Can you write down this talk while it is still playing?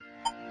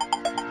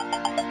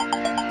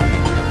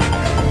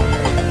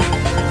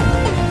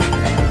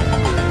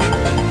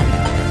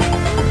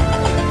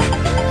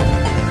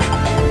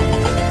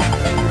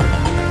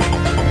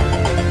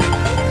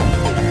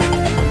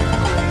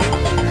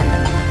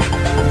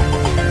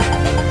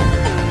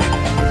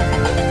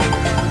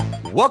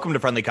Welcome to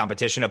Friendly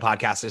Competition, a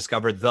podcast to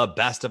discover the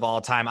best of all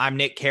time. I'm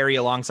Nick Carey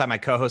alongside my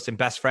co-host and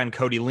best friend,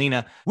 Cody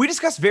Lena. We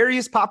discuss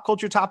various pop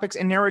culture topics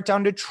and narrow it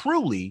down to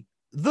truly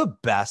the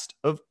best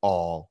of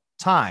all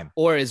time.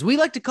 Or as we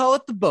like to call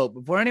it, the boat.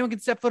 Before anyone can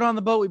step foot on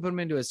the boat, we put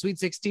them into a Sweet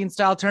 16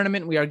 style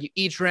tournament. We argue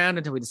each round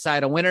until we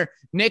decide a winner.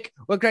 Nick,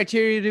 what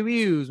criteria do we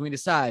use when we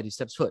decide who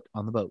steps foot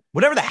on the boat?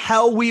 Whatever the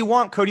hell we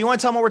want. Cody, you want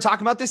to tell them what we're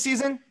talking about this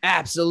season?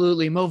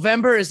 Absolutely.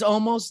 Movember is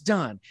almost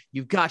done.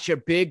 You've got your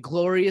big,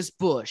 glorious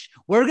bush.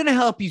 We're going to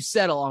help you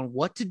settle on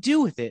what to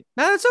do with it.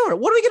 Now that's over.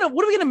 What are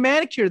we going to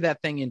manicure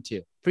that thing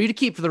into for you to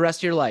keep for the rest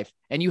of your life?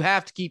 And you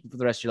have to keep it for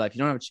the rest of your life. You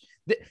don't have to.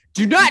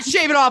 Do not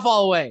shave it off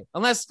all the way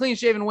unless clean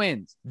shaven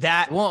wins.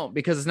 That it won't,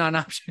 because it's not an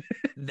option.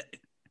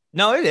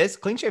 No, it is.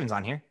 Clean shaven's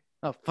on here.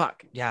 Oh,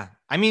 fuck. Yeah.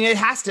 I mean, it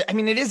has to. I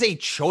mean, it is a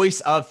choice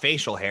of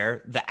facial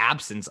hair, the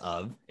absence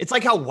of. It's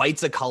like how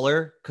white's a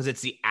color because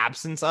it's the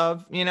absence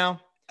of, you know?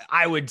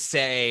 I would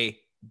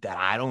say that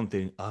I don't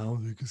think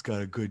it's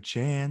got a good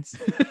chance.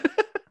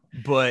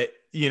 But,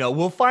 you know,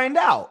 we'll find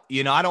out.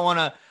 You know,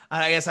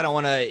 I guess I don't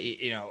want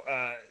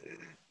to,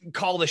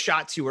 call the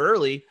shot too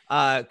early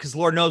because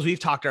Lord knows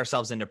we've talked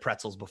ourselves into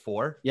pretzels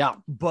before. Yeah.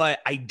 But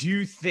I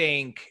do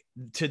think,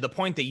 to the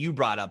point that you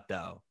brought up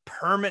though,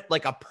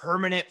 a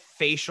permanent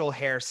facial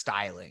hair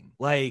styling.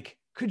 Like,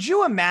 could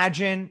you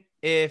imagine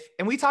if,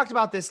 and we talked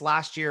about this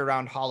last year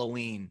around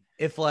Halloween,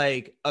 if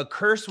like a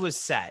curse was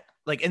set,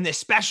 like, and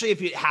especially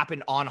if it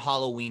happened on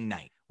Halloween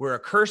night, where a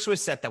curse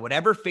was set that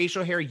whatever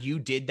facial hair you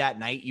did that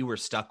night, you were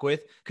stuck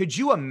with. Could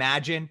you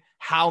imagine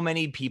how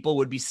many people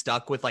would be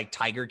stuck with like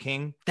Tiger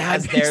King?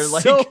 That's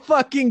so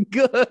fucking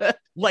good.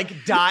 Like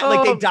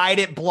they dyed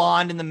it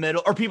blonde in the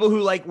middle, or people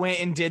who like went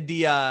and did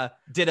a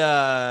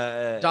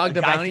Dog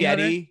the Guy Bounty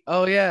Fieri. Hunter?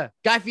 Oh yeah.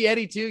 Guy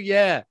Fieri too.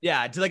 Yeah.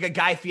 Yeah. To like a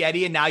Guy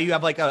Fieri. And now you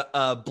have like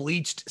a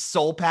bleached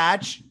soul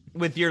patch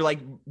with your like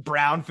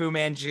brown Fu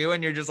Manchu,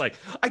 and you're just like,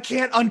 I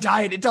can't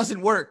undye it. It doesn't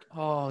work.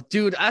 Oh,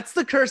 dude, that's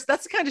the curse.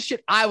 That's the kind of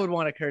shit I would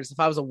want to curse if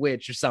I was a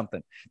witch or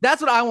something.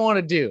 That's what I want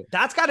to do.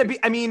 That's got to be,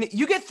 I mean,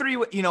 you get three,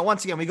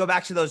 once again, we go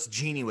back to those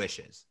genie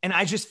wishes. And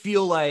I just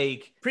feel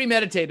like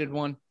premeditated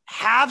one.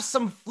 Have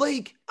some,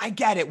 like, I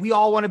get it. We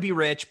all want to be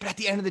rich, but at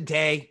the end of the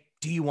day,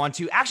 do you want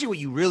to? Actually, what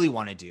you really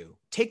want to do,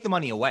 take the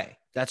money away.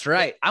 That's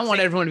right. I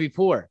want everyone to be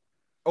poor.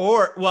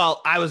 Or, well,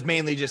 I was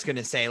mainly just going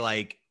to say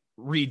like,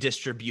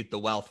 redistribute the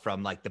wealth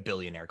from like the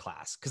billionaire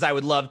class. Cause I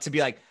would love to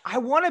be like, I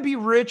want to be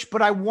rich,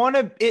 but I want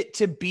it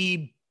to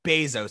be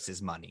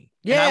Bezos's money.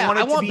 Yeah.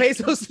 I want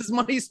Bezos's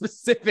money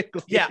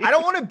specifically. Yeah. I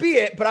don't want to be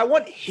it, but I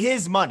want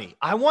his money.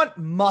 I want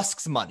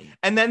Musk's money.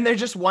 And then they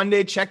just one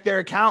day check their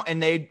account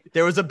and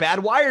there was a bad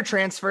wire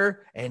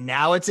transfer and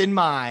now it's in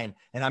mine.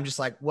 And I'm just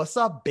like, what's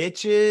up,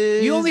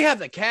 bitches? You only have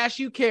the cash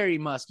you carry,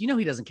 Musk. You know,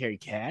 he doesn't carry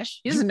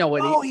cash. He doesn't know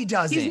what he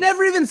doesn't. He's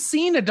never even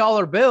seen a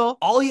dollar bill.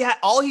 All he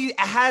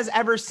has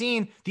ever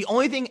seen, the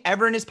only thing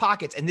ever in his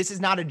pockets, and this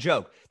is not a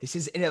joke, this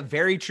is a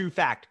very true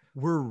fact,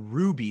 were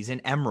rubies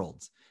and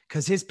emeralds.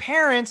 Because his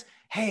parents,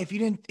 hey,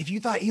 if you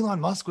thought Elon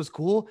Musk was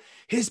cool,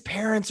 his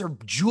parents are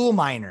jewel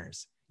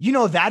miners. You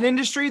know, that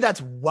industry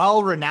that's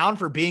well renowned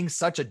for being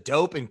such a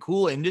dope and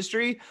cool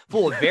industry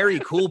full of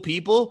very cool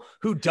people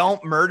who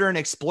don't murder and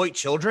exploit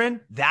children.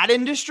 That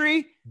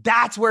industry,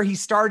 that's where he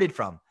started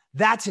from.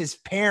 That's his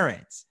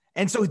parents.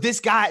 And so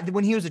this guy,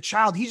 when he was a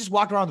child, he just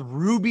walked around with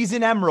rubies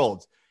and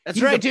emeralds. That's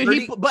right,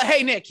 dude. But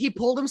hey, Nick, he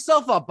pulled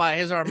himself up by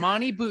his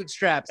Armani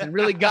bootstraps and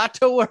really got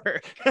to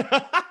work.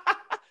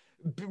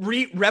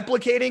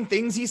 Replicating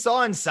things he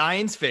saw in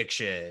science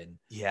fiction.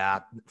 Yeah,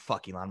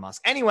 fuck Elon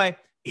Musk. Anyway,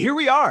 here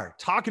we are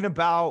talking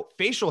about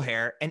facial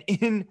hair, and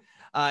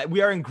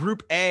we are in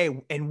Group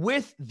A, and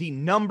with the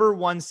number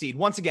one seed.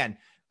 Once again,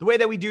 the way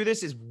that we do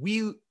this is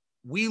we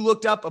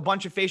looked up a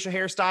bunch of facial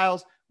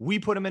hairstyles. We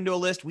put them into a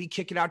list. We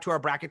kick it out to our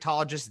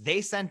bracketologists.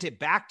 They sent it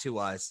back to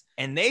us,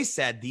 and they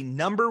said the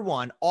number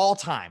one all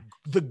time,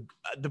 the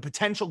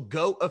potential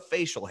goat of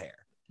facial hair,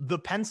 the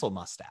pencil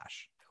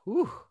mustache.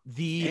 Ooh,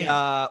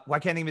 why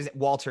can't I think of his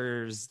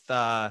Walters,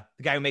 the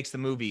guy who makes the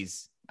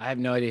movies. I have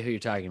no idea who you're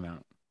talking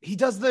about. He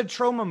does the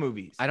trauma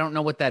movies. I don't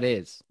know what that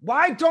is.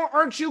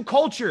 Aren't you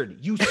cultured?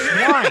 You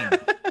swine.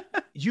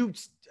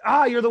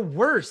 You're the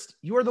worst.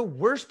 You are the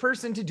worst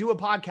person to do a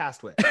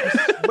podcast with.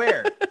 I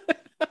swear.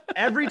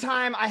 Every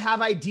time I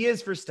have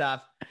ideas for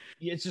stuff,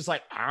 it's just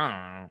like, I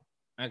don't know.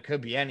 It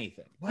could be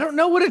anything. I don't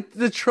know what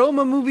the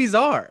trauma movies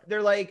are.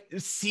 They're like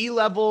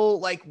C-level,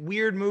 like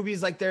weird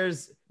movies. Like they're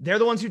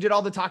the ones who did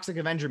all the Toxic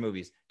Avenger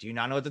movies. Do you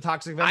not know what the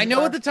Toxic Avenger? I know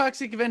what the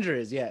Toxic Avenger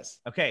is. Yes.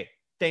 Okay.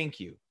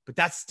 Thank you. But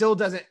that still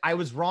doesn't. I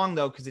was wrong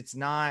though, because it's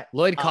not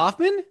Lloyd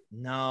Kaufman.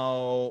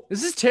 No,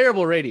 this is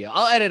terrible radio.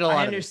 I'll edit a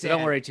lot of it, so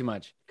don't worry too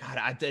much.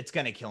 God, it's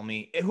gonna kill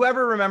me.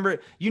 Whoever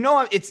remember,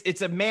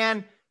 it's a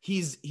man.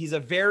 He's a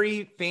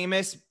very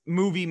famous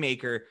movie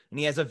maker, and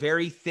he has a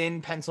very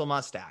thin pencil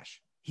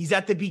mustache. He's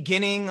at the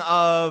beginning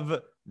of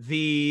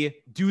the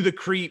Do the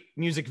Creep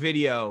music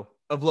video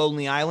of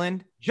Lonely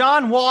Island.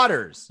 John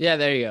Waters. Yeah,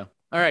 there you go.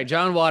 All right,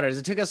 John Waters.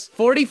 It took us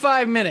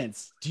 45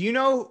 minutes. Do you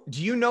know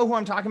who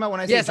I'm talking about when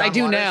I say Yes, John I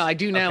do Waters? now. I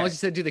do now. Okay. Once you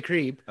said do the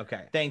creep.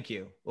 Okay, thank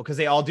you. Well, because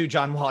they all do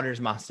John Waters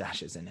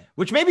mustaches in it,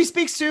 which maybe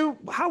speaks to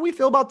how we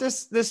feel about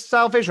this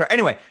style of facial hair.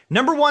 Anyway,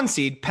 number 1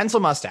 seed, pencil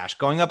mustache,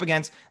 going up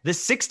against the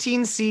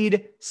 16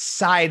 seed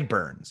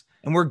sideburns,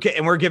 and we're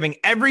giving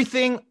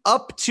everything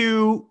up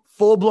to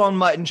full blown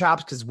mutton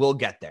chops because we'll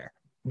get there.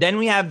 Then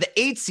we have the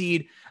 8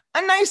 seed,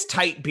 a nice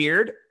tight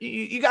beard.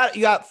 You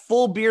got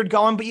full beard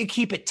going, but you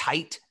keep it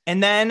tight.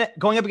 And then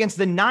going up against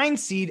the 9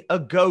 seed, a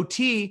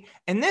goatee.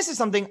 And this is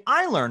something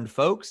I learned,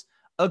 folks.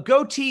 A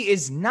goatee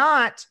is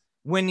not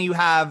when you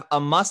have a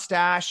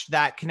mustache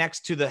that connects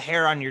to the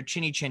hair on your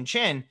chinny chin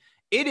chin.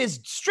 It is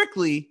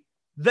strictly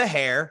the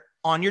hair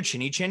on your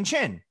chinny chin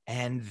chin.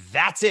 And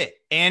that's it.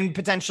 And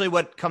potentially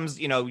what comes,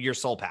 your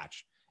soul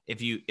patch,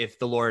 if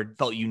the Lord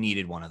felt you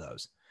needed one of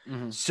those.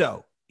 Mm-hmm.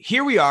 So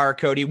here we are,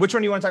 Cody. Which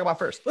one do you want to talk about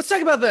first? Let's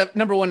talk about the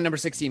number 1 and number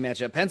 16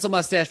 matchup. Pencil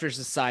mustache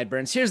versus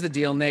sideburns. Here's the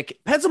deal, Nick.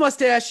 Pencil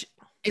mustache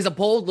is a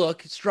bold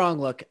look, strong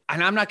look,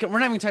 and we're not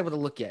even talking about the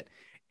look yet.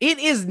 It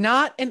is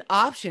not an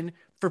option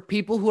for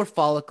people who are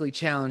follically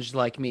challenged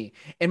like me.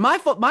 And my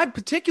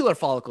particular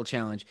follicle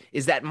challenge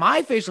is that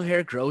my facial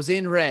hair grows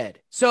in red.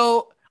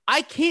 So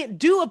I can't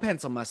do a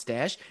pencil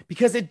mustache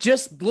because it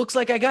just looks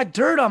like I got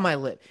dirt on my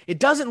lip. It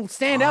doesn't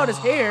stand out as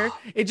hair.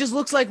 It just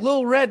looks like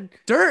little red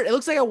dirt. It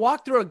looks like I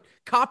walked through a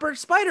copper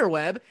spider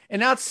web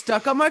and now it's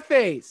stuck on my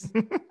face.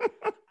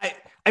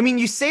 I mean,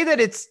 you say that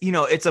it's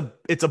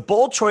a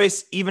bold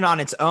choice even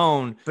on its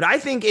own, but I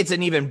think it's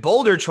an even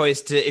bolder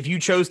choice if you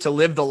chose to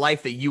live the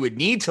life that you would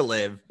need to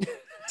live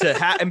to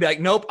have and be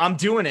like, nope, I'm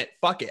doing it.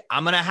 Fuck it.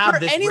 I'm going to have For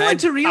this anyone red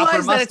to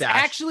realize that it's mustache.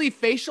 actually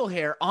facial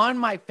hair on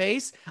my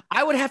face,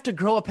 I would have to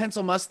grow a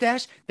pencil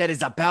mustache that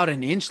is about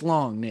an inch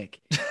long, Nick.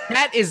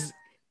 That is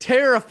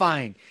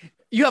terrifying.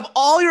 You have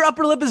all your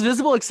upper lip is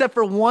visible except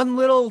for one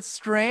little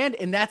strand,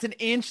 and that's an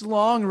inch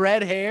long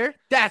red hair.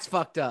 That's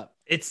fucked up.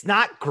 It's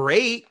not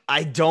great.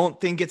 I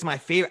don't think it's my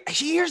favorite.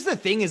 Actually, here's the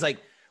thing is like,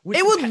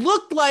 it would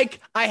look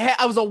like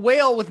I was a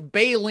whale with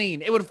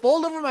baleen. It would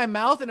fold over my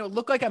mouth and it would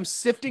look like I'm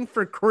sifting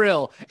for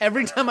krill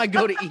every time I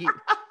go to eat.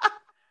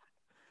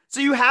 So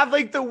you have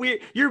like the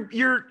weird,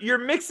 you're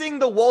mixing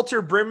the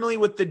Walter Brimley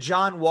with the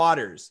John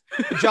Waters,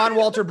 John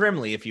Walter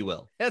Brimley, if you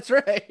will. That's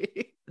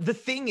right. The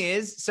thing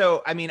is,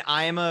 so, I mean,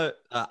 I'm a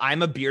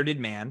bearded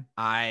man.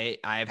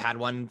 I've had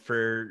one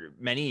for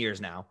many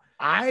years now.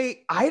 I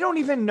don't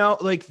even know,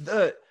 like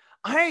the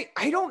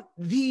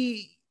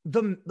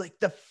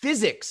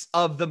physics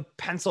of the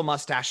pencil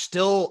mustache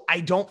still, I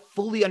don't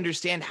fully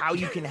understand how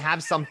you can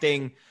have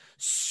something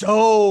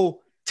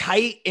so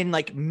tight and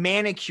like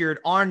manicured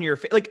on your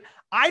face. Like,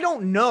 I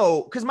don't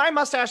know, because my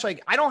mustache,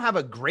 like, I don't have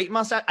a great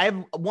mustache. I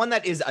have one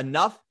that is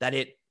enough that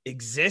it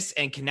exists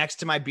and connects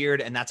to my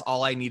beard, and that's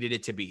all I needed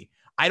it to be.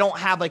 I don't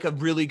have like a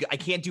really good, I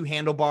can't do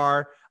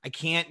handlebar. I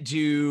can't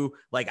do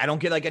like, I don't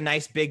get like a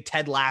nice big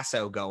Ted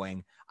Lasso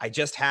going. I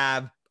just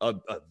have a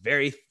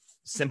very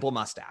simple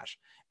mustache.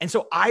 And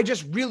so I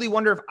just really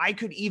wonder if I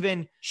could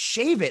even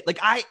shave it.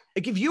 Like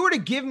if you were to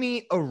give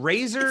me a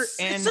razor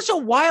it's such a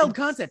wild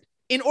concept.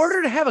 In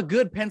order to have a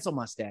good pencil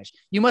mustache,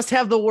 you must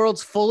have the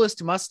world's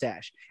fullest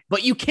mustache,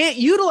 but you can't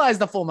utilize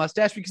the full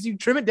mustache because you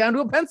trim it down to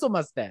a pencil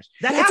mustache.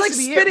 That has like to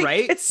be spitting, it,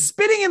 right? It's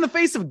spitting in the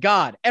face of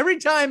God every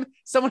time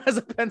someone has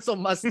a pencil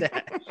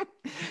mustache.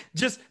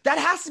 Just that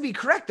has to be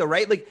correct though,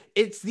 right? Like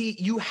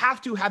you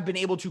have to have been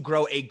able to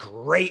grow a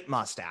great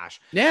mustache.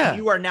 Yeah.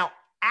 You are now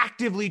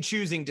actively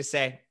choosing to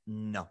say,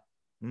 no,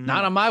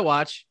 not on my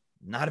watch.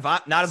 Not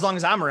as long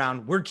as I'm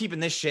around. We're keeping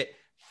this shit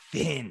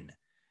thin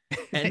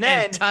and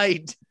then and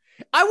tight.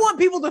 I want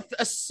people to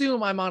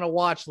assume I'm on a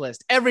watch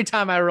list every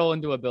time I roll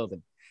into a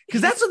building, because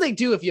that's what they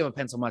do if you have a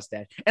pencil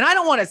mustache. And I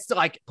don't want to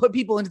like put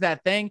people into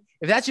that thing.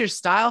 If that's your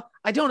style,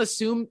 I don't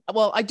assume.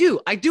 Well, I do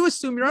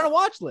assume you're on a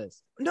watch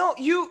list. No,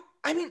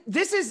 I mean,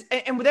 this is,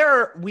 and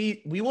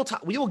we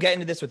will get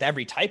into this with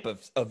every type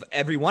of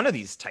every one of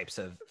these types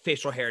of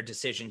facial hair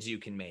decisions you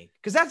can make.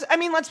 Because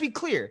let's be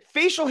clear.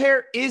 Facial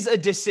hair is a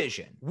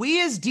decision.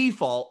 We as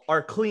default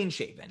are clean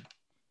shaven.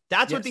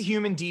 That's what the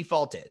human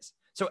default is.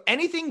 So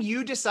anything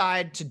you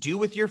decide to do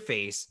with your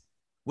face,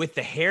 with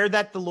the hair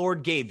that the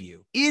Lord gave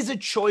you, is a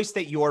choice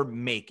that you're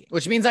making.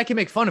 Which means I can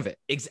make fun of it.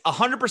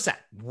 100%,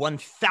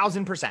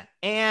 1000%.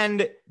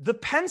 And the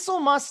pencil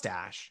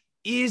mustache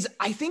is,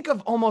 I think,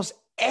 of almost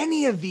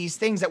any of these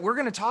things that we're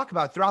going to talk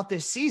about throughout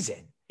this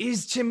season,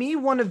 is to me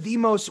one of the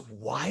most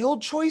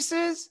wild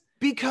choices,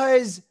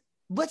 because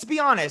let's be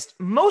honest,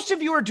 most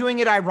of you are doing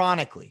it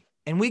ironically,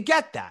 and we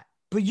get that.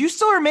 But you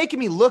still are making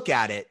me look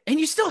at it. And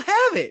you still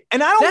have it.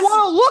 And I don't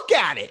want to look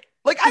at it.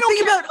 Like, I don't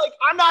think care. Like,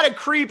 I'm not a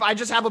creep. I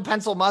just have a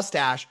pencil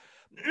mustache.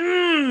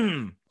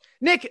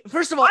 Nick,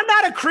 first of all, I'm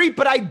not a creep,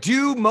 but I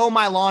do mow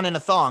my lawn in a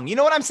thong. You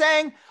know what I'm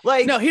saying?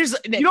 Like, no,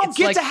 Nick, you don't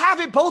get to have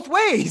it both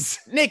ways.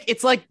 Nick,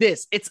 it's like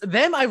this. It's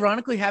them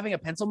ironically having a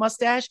pencil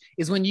mustache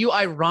is when you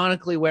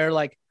ironically wear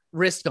like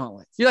wrist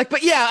gauntlets. You're like,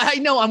 but yeah, I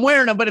know I'm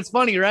wearing them, but it's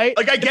funny, right?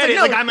 Like, I get it.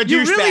 No, Like, I'm a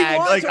douchebag. Really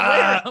like,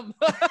 wear them.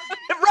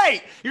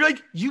 Right. You're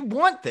like, you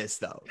want this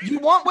though. You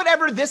want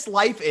whatever this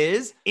life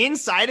is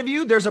inside of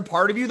you. There's a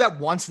part of you that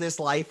wants this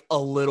life a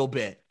little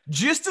bit,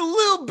 just a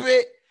little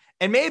bit.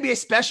 And maybe,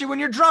 especially when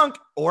you're drunk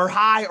or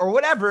high or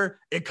whatever,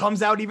 it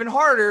comes out even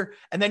harder.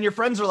 And then your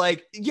friends are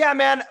like, yeah,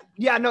 man.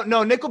 Yeah, no,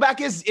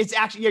 Nickelback it's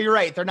actually, yeah, you're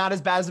right. They're not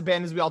as bad as a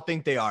band as we all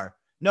think they are.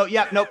 No,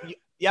 yep, nope.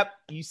 Yep.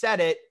 You said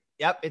it.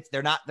 Yep.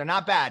 They're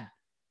not bad.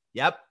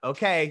 Yep.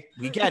 Okay.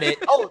 We get it.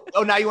 Oh,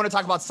 now you want to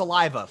talk about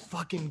saliva.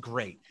 Fucking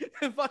great.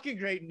 Fucking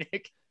great,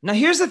 Nick. Now,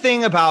 here's the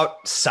thing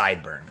about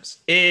sideburns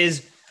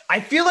is I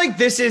feel like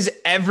this is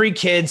every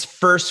kid's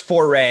first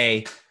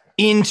foray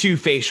into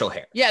facial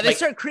hair. Yeah, they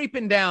start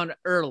creeping down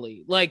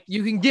early. Like,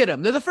 you can get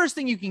them. They're the first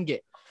thing you can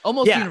get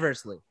almost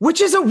universally.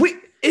 Which is it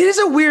is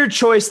a weird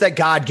choice that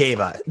God gave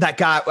us.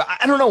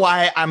 I don't know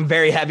why I'm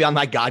very heavy on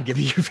like God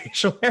giving you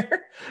facial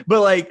hair,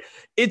 but like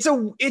it's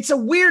a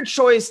weird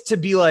choice to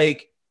be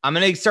like, I'm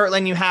going to start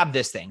letting you have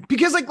this thing.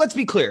 Because like, let's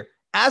be clear,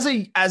 as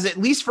at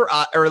least for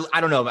us, or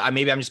I don't know,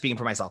 maybe I'm just speaking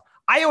for myself.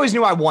 I always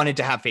knew I wanted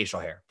to have facial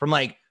hair from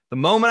like the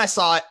moment I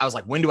saw it. I was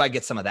like, when do I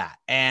get some of that?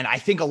 And I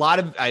think a lot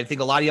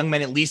of young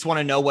men at least want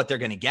to know what they're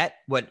going to get,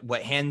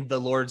 what hand the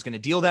Lord's going to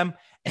deal them.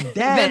 And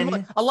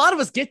then a lot of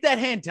us get that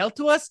hand dealt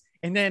to us.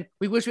 And then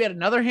we wish we had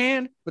another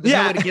hand, but there's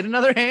no way to get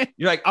another hand.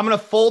 You're like, I'm going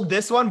to fold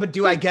this one, but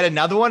do I get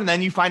another one? And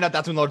then you find out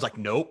that's when the Lord's like,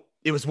 nope,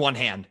 it was one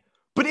hand.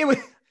 But it was,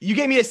 you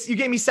gave me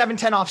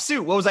 7-10 off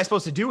suit. What was I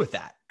supposed to do with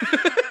that?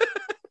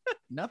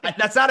 Nothing.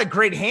 That's not a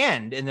great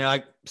hand. And they're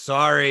like,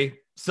 sorry.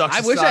 Sucks.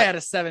 I wish I had a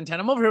 7-10.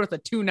 I'm over here with a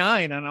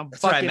 2-9 and I'm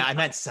That's fucking. Right, I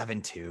meant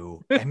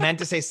 7-2. I meant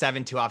to say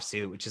 7-2 off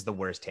suit, which is the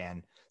worst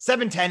hand.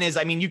 7-10 is,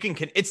 I mean,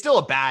 it's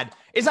still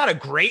it's not a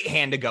great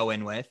hand to go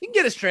in with. You can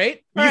get it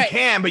straight. You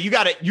can, but you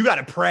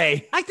gotta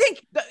pray. I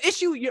think the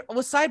issue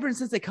with sideburns,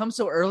 since they come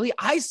so early,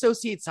 I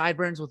associate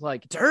sideburns with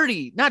like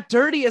dirty, not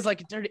dirty as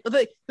like dirty.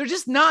 They're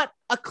just not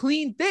a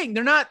clean thing.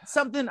 They're not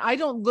something. I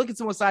don't look at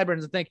someone with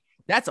sideburns and think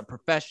that's a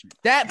professional.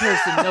 That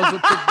person knows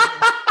what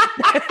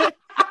to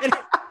do.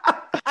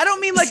 I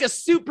don't mean like a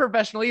suit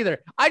professional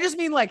either. I just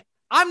mean like,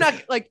 I'm not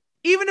like,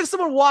 even if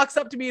someone walks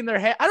up to me in their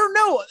head, I don't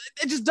know.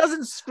 It just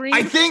doesn't scream.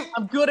 I think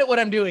I'm good at what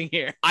I'm doing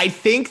here. I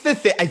think I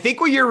think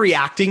what you're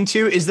reacting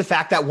to is the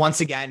fact that once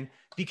again,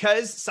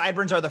 because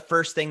sideburns are the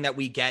first thing that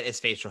we get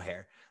as facial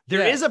hair,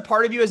 there is a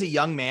part of you as a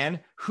young man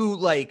who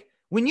like,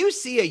 when you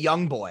see a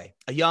young boy,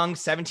 a young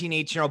 17,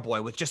 18-year-old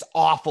boy with just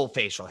awful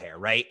facial hair,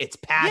 right? It's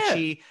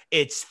patchy,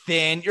 it's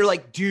thin. You're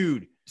like,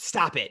 dude,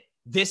 stop it.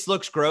 This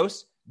looks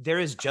gross. There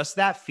is just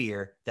that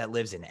fear that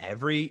lives in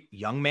every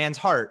young man's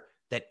heart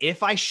that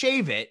if I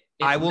shave it,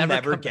 I will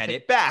never get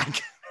it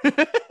back.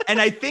 And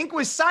I think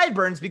with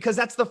sideburns, because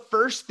that's the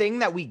first thing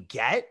that we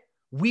get,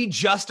 we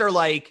just are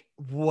like,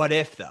 what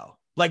if though?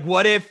 Like,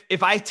 what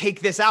if I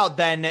take this out,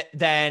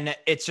 then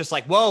it's just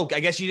like, whoa, I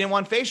guess you didn't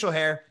want facial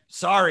hair.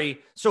 Sorry.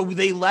 So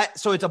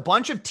it's a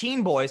bunch of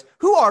teen boys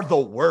who are the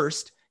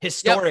worst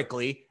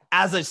historically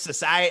as a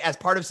society, as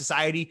part of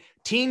society,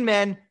 teen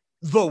men,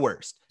 the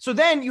worst. So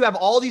then you have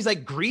all these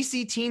like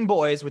greasy teen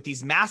boys with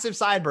these massive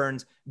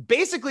sideburns,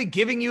 basically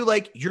giving you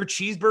like your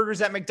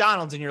cheeseburgers at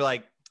McDonald's. And you're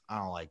like, I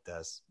don't like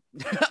this.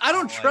 I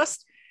don't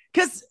trust,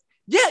 because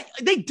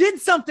they did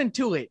something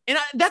to it. And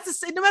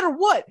that's no matter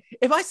what,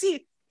 if I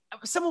see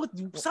someone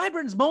with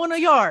sideburns mowing a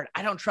yard,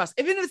 I don't trust.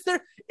 Even if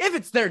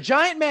it's their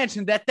giant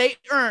mansion that they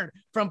earned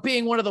from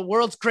being one of the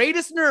world's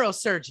greatest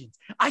neurosurgeons,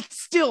 I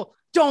still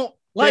don't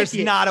like it.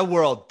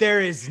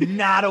 There is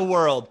not a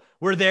world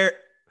where there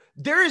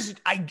is,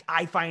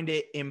 I find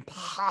it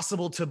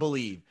impossible to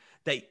believe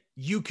that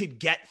you could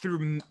get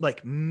through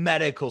like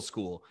medical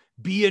school,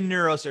 be a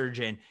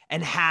neurosurgeon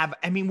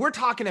and we're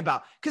talking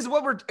about, because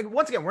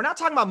we're not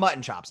talking about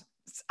mutton chops.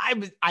 I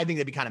think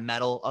that'd be kind of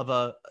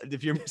metal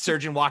if your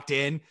surgeon walked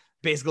in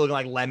basically looking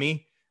like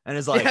Lemmy and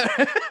is like,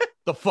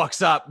 the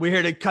fuck's up? We're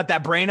here to cut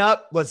that brain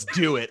up. Let's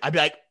do it. I'd be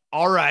like,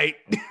 all right.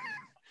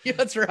 Yeah,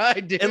 that's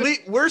right, dude. At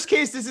least worst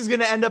case, this is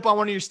going to end up on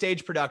one of your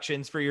stage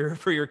productions for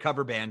your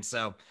cover band.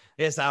 So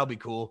yes, that'll be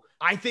cool.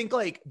 I think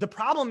like the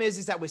problem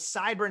is that with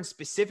sideburns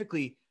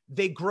specifically,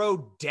 they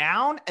grow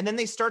down and then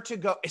they start to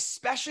go,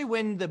 especially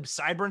when the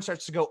sideburn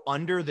starts to go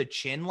under the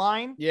chin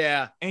line.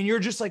 Yeah. And you're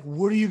just like,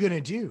 what are you going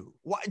to do?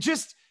 What?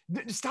 Just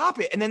stop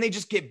it. And then they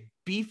just get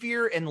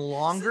beefier and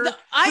longer.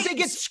 But they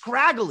get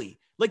scraggly.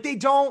 Like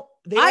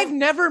I've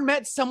never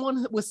met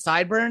someone with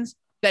sideburns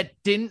that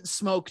didn't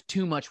smoke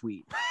too much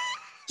weed.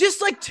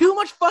 Just like too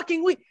much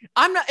fucking weed.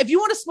 If you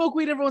want to smoke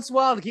weed every once in a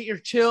while to get your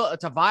chill,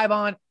 to vibe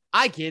on,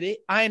 I get it.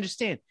 I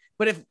understand.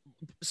 But if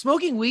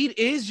smoking weed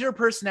is your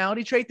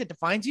personality trait that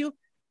defines you,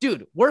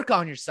 dude, work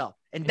on yourself.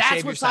 And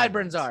that's what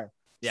sideburns are.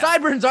 Yeah.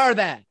 Sideburns are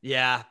that.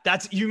 Yeah.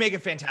 You make a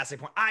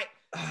fantastic point.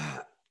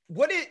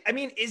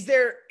 Is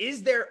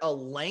there a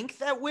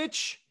length at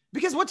which,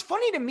 because what's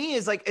funny to me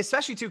is like,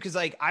 especially too, cause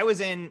like I was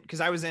in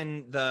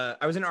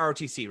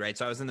ROTC, right?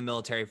 So I was in the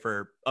military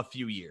for a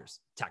few years,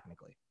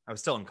 technically. I was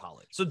still in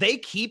college. So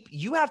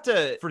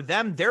for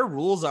them, their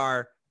rules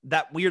are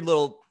that weird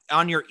little,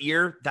 on your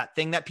ear, that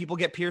thing that people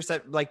get pierced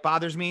that like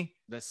bothers me.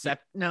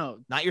 No,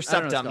 not your I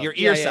don't know what it's septum, called. your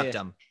ear Yeah,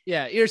 septum.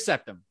 Yeah, ear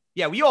septum.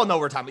 Yeah, we all know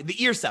what we're talking about.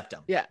 The ear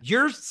septum. Yeah.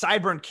 Your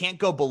sideburn can't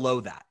go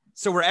below that.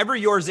 So wherever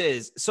yours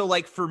is. So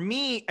like for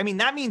me, I mean,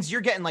 that means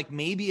you're getting like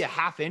maybe a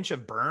half inch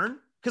of burn.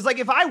 Because like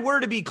if I were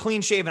to be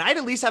clean shaven, I'd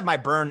at least have my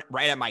burn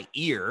right at my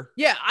ear.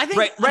 Yeah, I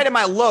think right at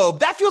my lobe.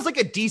 That feels like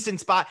a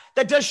decent spot.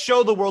 That does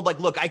show the world like,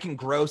 look, I can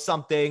grow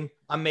something.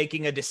 I'm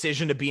making a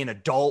decision to be an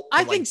adult.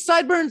 I think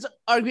sideburns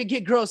are going to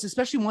get gross,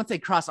 especially once they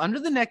cross under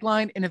the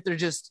neckline and if they're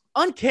just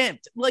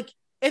unkempt. Like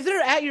if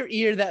they're at your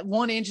ear, that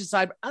 1 inch of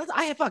sideburn,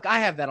 I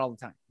have that all the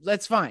time.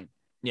 That's fine.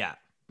 Yeah.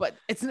 But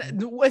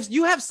if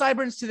you have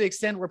sideburns to the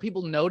extent where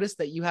people notice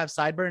that you have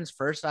sideburns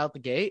first out the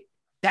gate,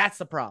 that's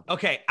the problem.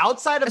 Okay,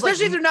 outside of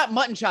especially if they're not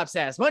mutton chop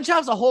sass. Mutton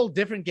chop's a whole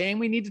different game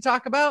we need to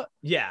talk about.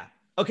 Yeah.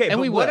 Okay,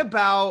 and but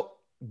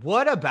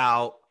what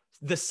about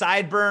the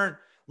sideburn?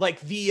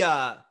 Like the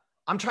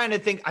I'm trying to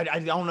think. I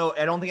don't know.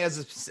 I don't think it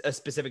has a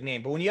specific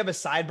name. But when you have a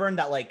sideburn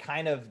that like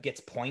kind of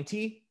gets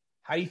pointy,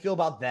 how do you feel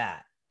about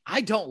that?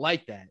 I don't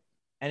like that.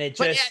 And it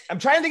just, I'm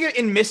trying to think of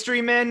in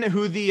Mystery Men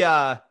who the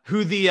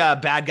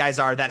bad guys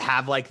are that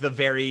have like the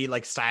very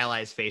like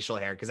stylized facial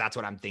hair. Cause that's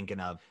what I'm thinking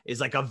of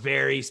is like a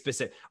very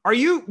specific,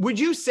 would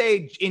you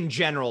say in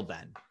general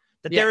then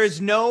that there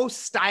is no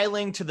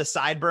styling to the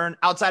sideburn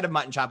outside of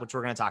mutton chop, which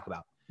we're going to talk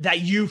about, that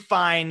you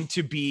find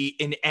to be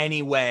in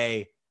any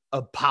way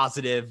a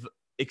positive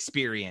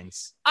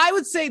experience? I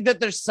would say that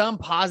there's some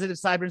positive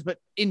sideburns, but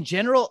in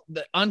general,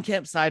 the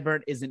unkempt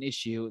sideburn is an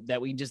issue that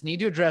we just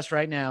need to address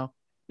right now.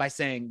 By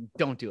saying,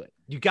 don't do it.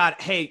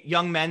 Hey,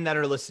 young men that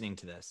are listening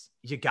to this,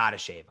 you got to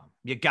shave them.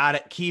 You got to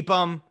keep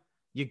them.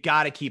 You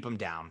got to keep them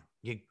down.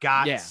 You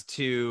got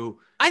to.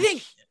 I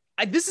think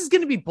this is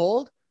going to be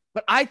bold,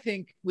 but I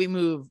think we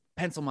move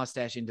pencil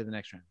mustache into the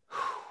next round.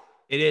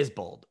 It is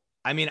bold.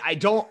 I mean,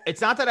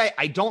 it's not that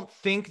I don't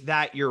think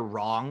that you're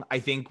wrong. I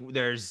think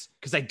because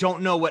I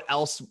don't know what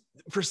else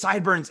for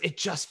sideburns. It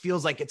just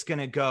feels like it's going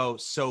to go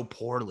so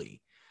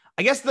poorly.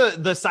 I guess the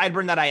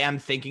sideburn that I am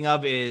thinking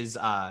of is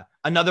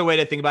another way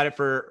to think about it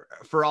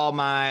for all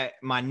my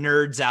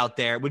nerds out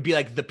there would be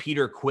like the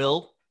Peter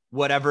Quill,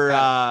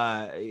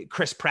 whatever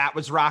Chris Pratt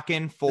was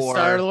rocking for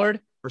Star-Lord.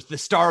 Or the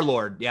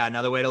Star-Lord. Yeah,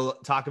 another way to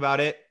talk about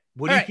it.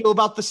 What do you feel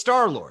about the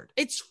Star-Lord?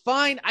 It's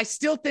fine. I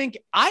still think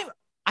I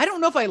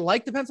don't know if I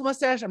like the pencil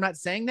mustache. I'm not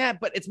saying that,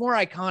 but it's more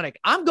iconic.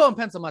 I'm going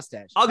pencil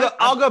mustache.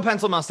 I'll go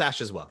pencil mustache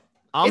as well.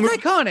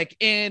 It's iconic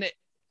and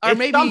or it's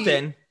maybe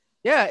something.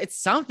 Yeah, it's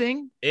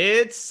something.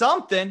 It's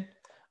something.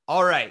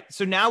 All right.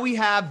 So now we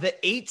have the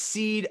 8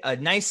 seed, a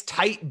nice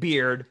tight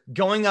beard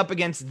going up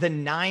against the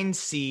 9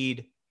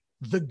 seed,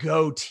 the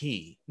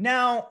goatee.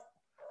 Now,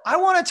 I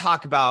want to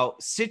talk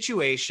about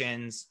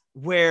situations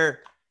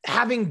where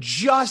having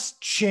just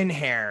chin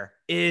hair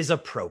is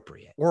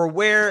appropriate, or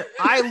where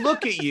I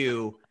look at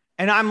you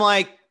and I'm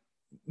like,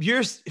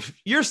 you're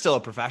still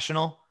a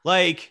professional,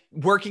 like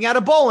working at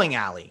a bowling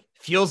alley.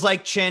 Feels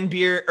like chin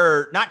beard,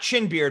 or not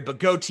chin beard, but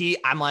goatee.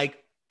 I'm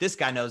like, this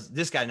guy knows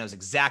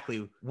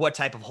exactly what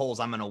type of holes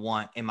I'm going to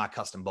want in my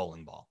custom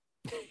bowling ball.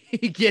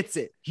 He gets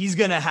it. He's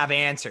going to have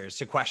answers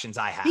to questions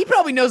I have. He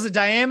probably knows the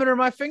diameter of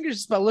my fingers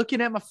just by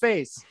looking at my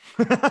face.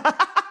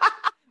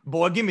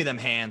 Boy, give me them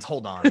hands.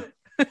 Hold on.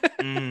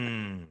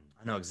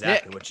 I know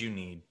exactly what you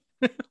need.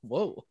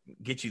 Whoa.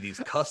 Get you these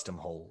custom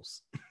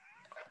holes.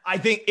 I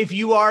think if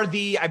you are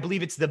I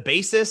believe it's the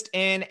bassist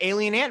in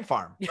Alien Ant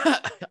Farm. Yeah,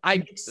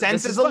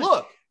 sense as a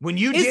look. When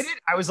you did it,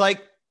 I was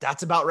like,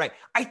 that's about right.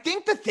 I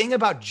think the thing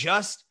about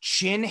just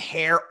chin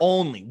hair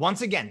only,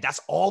 once again, that's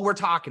all we're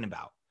talking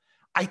about.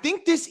 I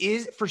think this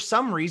is, for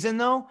some reason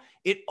though,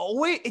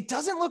 it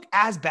doesn't look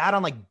as bad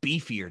on like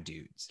beefier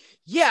dudes.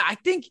 Yeah, I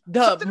think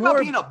something about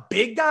being a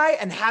big guy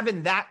and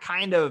having that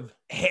kind of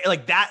hair,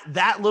 like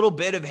that little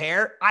bit of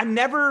hair. I'm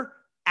never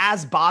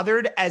as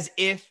bothered as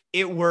if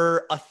it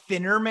were a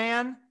thinner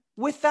man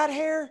with that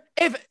hair.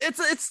 If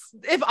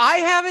I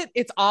have it,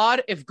 it's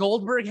odd. If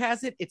Goldberg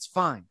has it, it's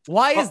fine.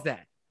 Why is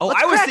that?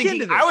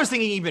 I was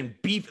thinking even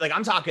beef. Like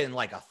I'm talking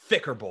like a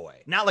thicker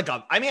boy, not like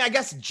I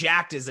guess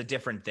jacked is a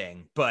different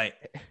thing, but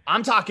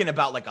I'm talking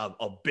about like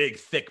a big,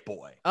 thick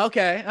boy.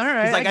 Okay. All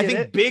right. I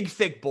think big,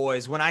 thick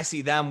boys, when I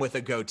see them with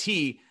a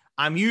goatee,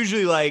 I'm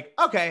usually like,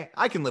 okay,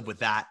 I can live with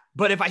that.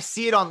 But if I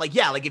see it on like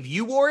if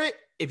you wore it,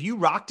 if you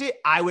rocked it,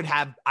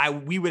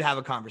 we would have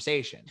a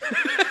conversation.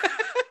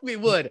 We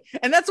would.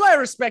 And that's why I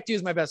respect you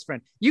as my best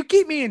friend. You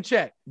keep me in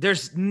check.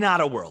 There's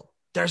not a world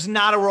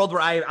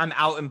where I'm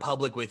out in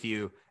public with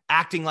you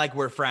acting like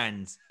we're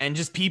friends and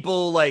just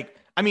people like,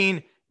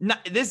 I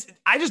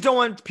just don't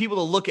want people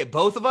to look at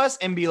both of us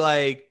and be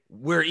like,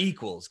 we're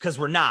equals, because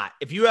we're not.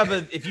 If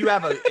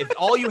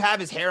all you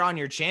have is hair on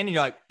your chin and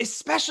you're like,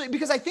 especially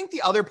because I think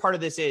the other part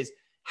of this is,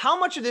 how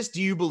much of this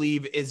do you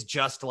believe is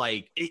just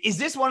like, is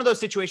this one of those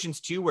situations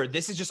too, where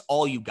this is just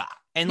all you got?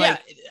 And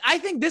I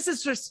think this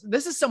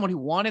is someone who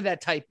wanted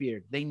that tight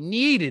beard. They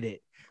needed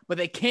it, but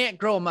they can't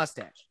grow a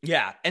mustache.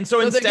 Yeah. And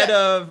so instead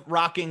of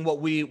rocking what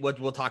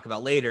we'll talk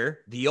about later,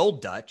 the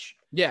old Dutch,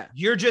 yeah,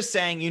 you're just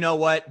saying, you know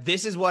what,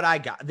 this is what I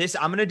got.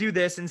 I'm going to do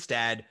this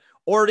instead,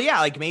 Or yeah,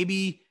 like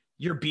maybe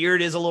your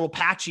beard is a little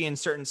patchy in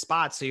certain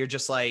spots. So you're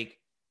just like,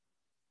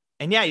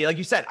 and yeah, like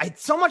you said,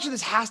 so much of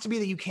this has to be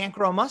that you can't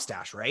grow a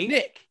mustache, right?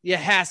 Nick, it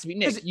has to be.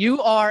 Nick, you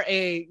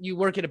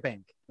work at a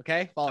bank,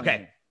 okay? Follow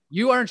me.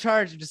 You are in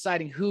charge of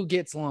deciding who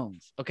gets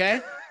loans,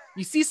 okay?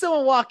 You see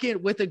someone walk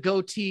in with a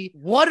goatee.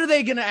 What are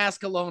they going to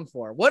ask a loan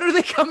for? What are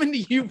they coming to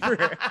you for?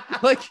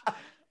 Like,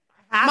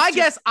 my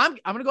guess, I'm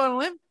going to go on a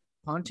limb.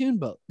 Pontoon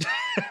boat.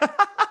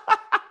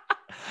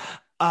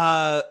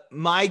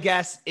 My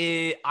guess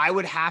is I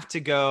would have to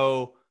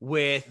go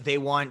with they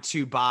want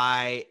to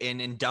buy an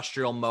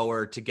industrial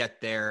mower to get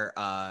their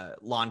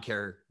lawn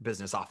care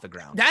business off the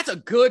ground. That's a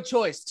good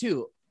choice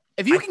too.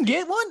 If you can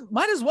get one,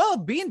 might as well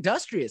be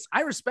industrious.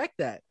 I respect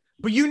that.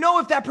 But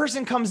if that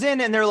person comes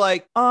in and they're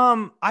like,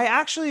 I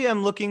actually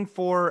am looking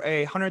for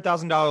a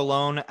 $100,000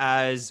 loan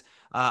as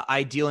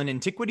I deal in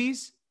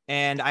antiquities,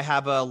 and I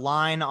have a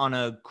line on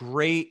a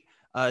great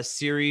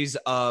series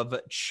of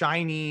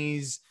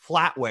Chinese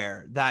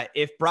flatware that,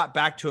 if brought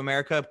back to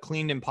America,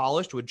 cleaned and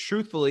polished, would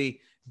truthfully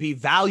be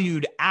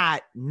valued at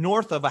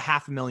north of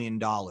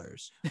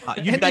 $500,000.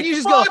 You'd be like, you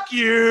just fuck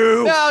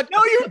you. No,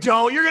 you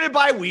don't. You're gonna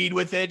buy weed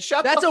with it.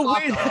 That's a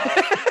weird.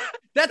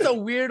 That's a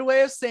weird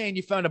way of saying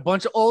you found a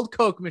bunch of old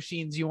Coke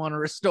machines you want to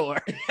restore.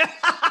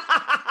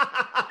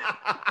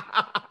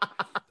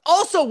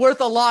 Also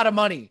worth a lot of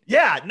money.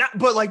 Yeah,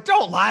 but like,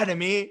 don't lie to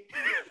me.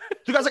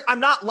 The guy's like, I'm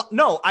not.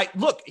 No,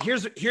 look.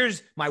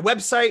 Here's my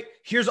website.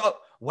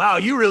 Wow,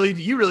 you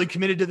really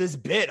committed to this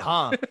bit,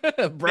 huh?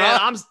 Bro,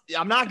 man,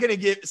 I'm not gonna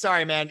give.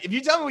 Sorry, man. If you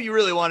tell me what you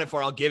really want it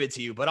for, I'll give it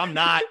to you. But I'm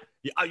not.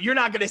 You're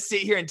not gonna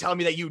sit here and tell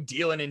me that you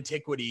deal in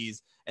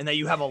antiquities and that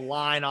you have a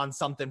line on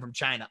something from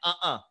China.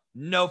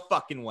 No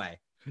fucking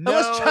way. No.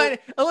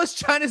 Unless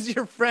China's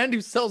your friend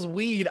who sells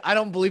weed, I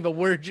don't believe a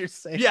word you're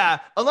saying. Yeah,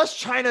 unless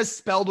China's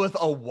spelled with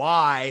a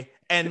Y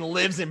and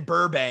lives in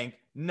Burbank.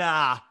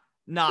 Nah,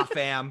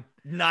 fam.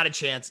 Not a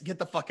chance. Get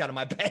the fuck out of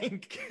my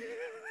bank.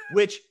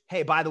 Which,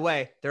 hey, by the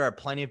way, there are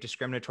plenty of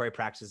discriminatory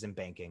practices in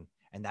banking,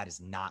 and that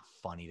is not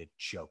funny to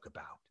joke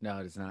about. No,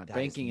 it is not.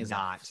 Banking is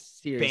not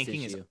serious.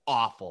 Banking is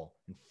awful,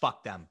 and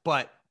fuck them.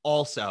 But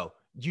also,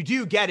 you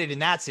do get it in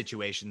that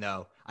situation,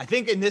 though. I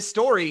think in this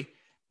story,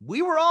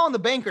 we were all on the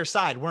banker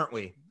side, weren't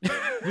we?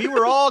 We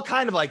were all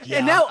kind of like, yeah.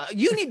 And now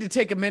you need to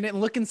take a minute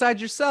and look inside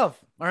yourself.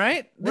 All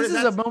right. This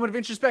is a moment of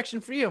introspection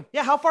for you.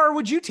 Yeah. How far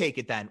would you take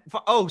it then?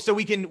 Oh, so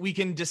we can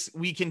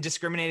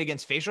discriminate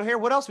against facial hair.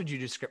 What else would you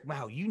discriminate?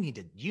 Wow. You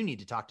need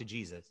to talk to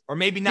Jesus, or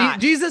maybe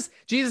not. Jesus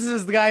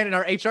is the guy in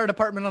our HR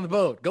department on the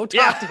boat. Go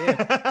talk to him.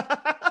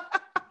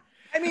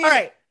 I mean, all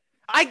right.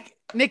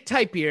 Nick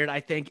Tightbeard, I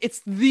think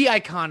it's the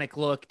iconic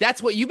look.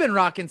 That's what you've been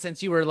rocking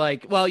since you were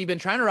you've been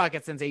trying to rock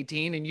it since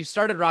 18 and you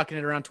started rocking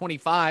it around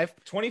 25.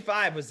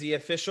 25 was the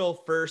official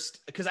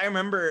first, because I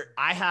remember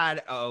I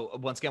had,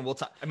 once again, we'll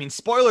talk,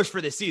 spoilers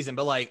for this season,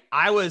 but like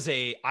I was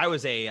a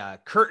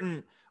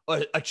curtain,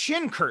 a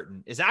chin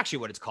curtain is actually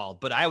what it's called,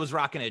 but I was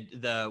rocking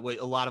what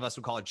a lot of us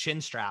would call a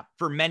chin strap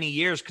for many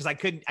years because I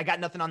got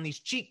nothing on these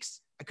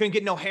cheeks. I couldn't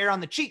get no hair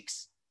on the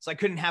cheeks, so I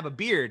couldn't have a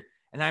beard.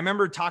 And I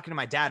remember talking to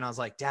my dad and I was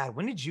like, Dad,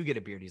 when did you get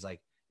a beard? He's like,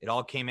 it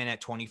all came in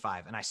at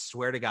 25. And I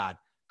swear to God,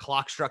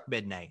 clock struck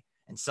midnight.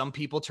 And some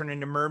people turn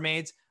into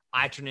mermaids.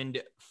 I turn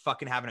into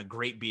fucking having a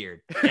great beard.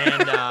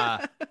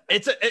 And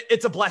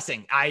it's a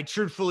blessing. I'm not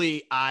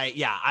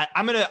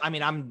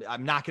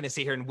going to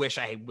sit here and wish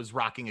I was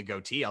rocking a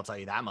goatee. I'll tell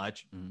you that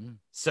much. Mm-hmm.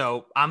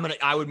 So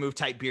I would move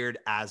tight beard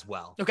as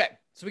well. Okay.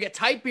 So we got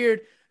tight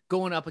beard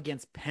going up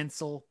against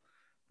pencil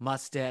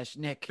mustache.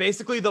 Nick,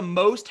 basically the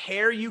most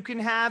hair you can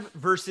have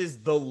versus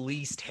the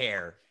least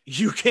hair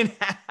you can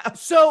have.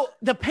 So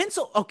the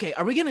pencil, okay,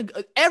 are we gonna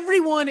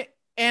everyone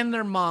and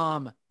their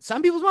mom,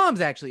 some people's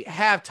moms actually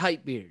have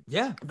tight beard.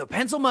 Yeah, the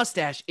pencil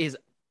mustache is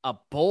a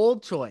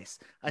bold choice,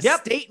 a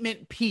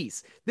statement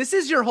piece. This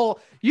is your whole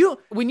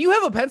when you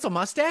have a pencil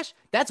mustache,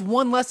 that's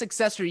one less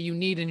accessory you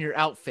need in your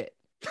outfit.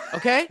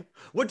 Okay.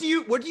 What do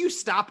you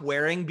stop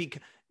wearing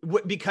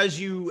because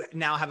you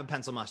now have a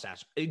pencil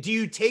mustache? Do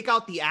you take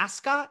out the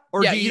ascot,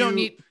 or you don't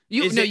need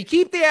you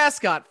keep the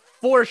ascot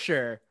for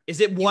sure. Is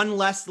it one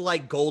less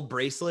like gold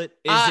bracelet?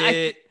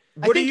 I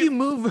think you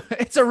move.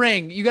 It's a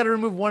ring. You got to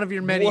remove one of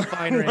your many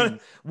fine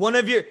rings. One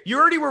of you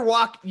already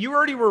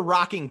were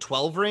rocking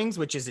 12 rings,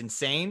 which is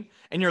insane.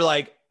 And you're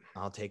like,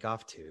 I'll take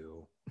off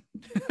 2.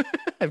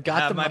 I've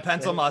got my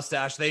pencil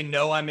mustache. They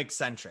know I'm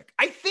eccentric.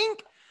 I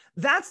think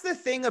that's the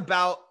thing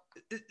about,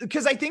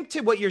 because I think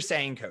to what you're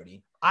saying,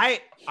 Cody, I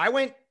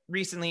went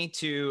recently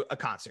to a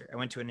concert. I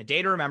went to A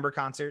Day to Remember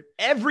concert.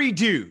 Every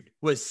dude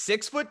was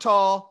 6 foot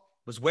tall,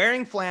 was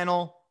wearing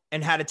flannel,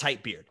 and had a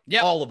tight beard.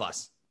 Yeah, all of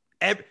us.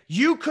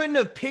 You couldn't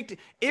have picked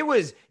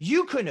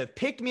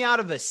me out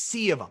of a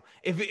sea of them.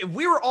 If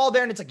we were all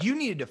there and it's like, you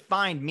needed to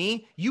find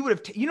me, you would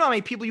have, you know how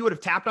many people you would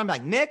have tapped on,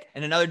 like Nick,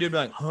 and another dude would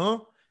be like, huh?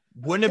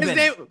 Wouldn't have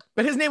been.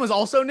 But his name was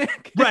also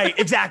Nick. Right,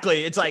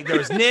 exactly. It's like there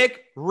was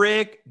Nick,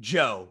 Rick,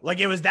 Joe. Like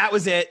that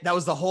was it. That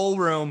was the whole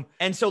room.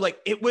 And so like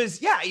it was,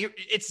 it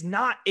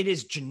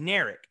is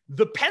generic.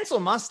 The pencil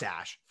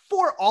mustache,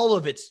 for all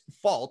of its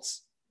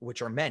faults,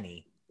 which are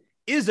many,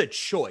 is a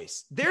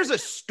choice. There's a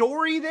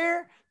story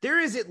there. There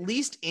is at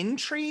least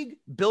intrigue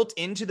built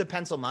into the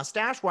pencil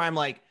mustache where I'm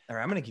like, all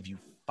right, I'm going to give you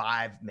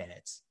 5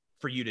 minutes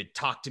for you to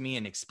talk to me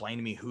and explain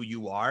to me who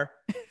you are.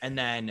 And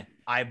then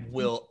I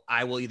will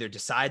either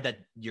decide that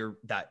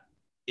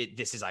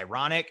this is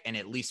ironic and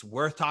at least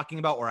worth talking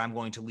about, or I'm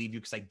going to leave you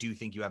because I do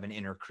think you have an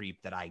inner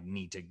creep that I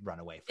need to run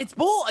away from. It's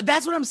bull.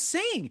 That's what I'm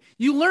saying.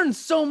 You learn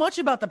so much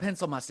about the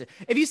pencil mustache.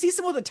 If you see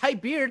someone with a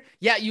tight beard,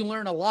 yeah, you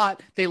learn a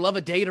lot. They love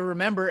a day to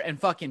remember and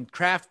fucking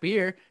craft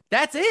beer.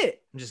 That's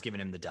it. I'm just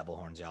giving him the devil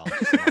horns, y'all.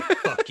 Like,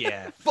 fuck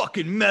yeah.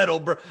 Fucking metal,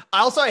 bro.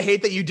 I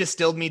hate that you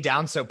distilled me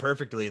down so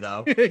perfectly,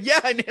 though. Yeah,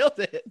 I nailed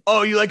it.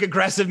 Oh, you like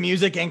aggressive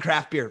music and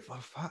craft beer.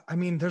 I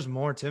mean, there's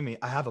more to me.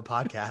 I have a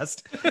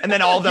podcast. And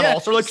then all of them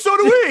also are like, so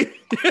do we.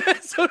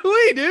 So do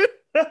we, dude.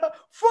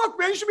 Fuck,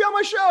 man, you should be on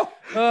my show.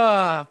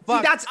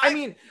 Fuck.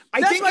 See, I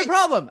that's think my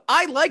problem.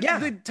 I like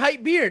the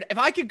tight beard. If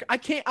I could, I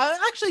can't.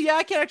 I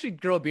can't actually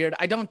grow a beard.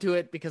 I don't do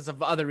it because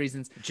of other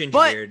reasons. Ginger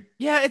beard.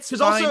 Yeah, it's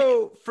because fine.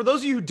 Also, for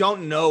those of you who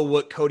don't know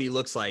what Cody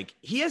looks like,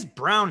 he has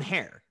brown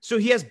hair. So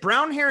he has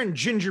brown hair and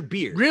ginger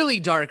beard. Really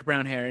dark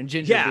brown hair and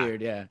ginger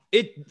beard. Yeah.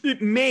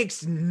 It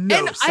makes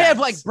no sense. And I have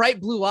like bright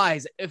blue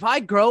eyes. If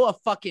I grow a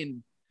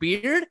fucking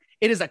beard,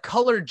 it is a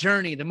color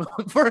journey to move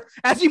for.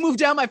 As you move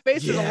down my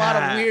face, there's a lot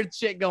of weird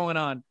shit going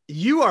on.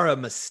 You are a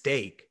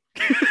mistake.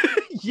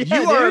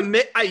 Yeah,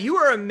 you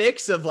are a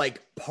mix of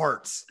like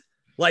parts.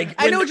 Like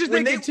I know what you're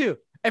thinking too.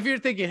 If you're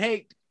thinking,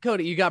 hey,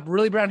 Cody, you got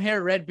really brown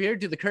hair, red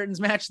beard. Do the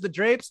curtains match the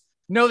drapes?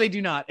 No, they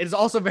do not. It is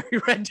also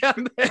very red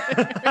down there.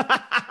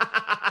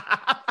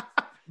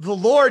 The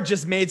Lord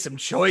just made some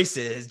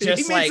choices.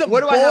 Just like,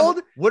 what do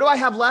I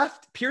have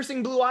left?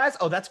 Piercing blue eyes.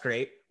 Oh, that's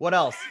great. What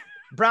else?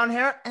 Brown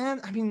hair, and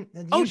I mean,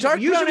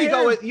 usually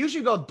go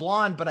with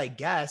blonde, but I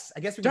guess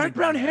we dark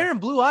brown hair and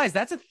blue eyes.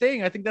 That's a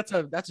thing. I think that's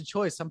a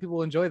choice. Some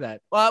people enjoy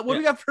that. What do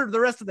we got for the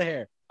rest of the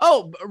hair?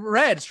 Oh,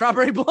 red,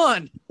 strawberry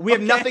blonde. We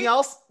have nothing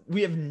else.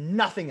 We have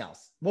nothing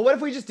else. Well, what if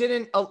we just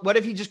didn't? What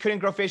if he just couldn't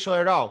grow facial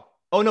hair at all?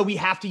 Oh no, we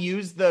have to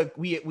use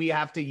we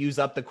have to use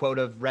up the quote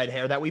of red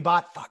hair that we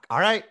bought. Fuck.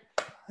 All right,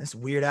 this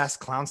weird ass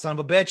clown son of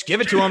a bitch.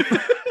 Give it to him.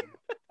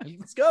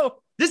 Let's go.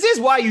 This is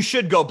why you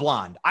should go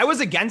blonde. I was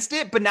against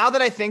it, but now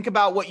that I think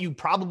about what you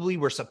probably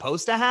were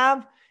supposed to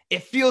have,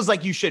 it feels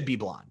like you should be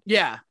blonde.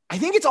 Yeah. I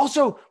think it's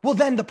also, well,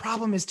 then the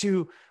problem is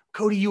too,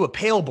 Cody, you a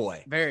pale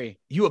boy.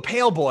 You a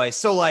pale boy.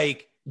 So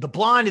like the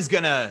blonde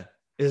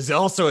is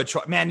also a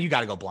choice. Man, you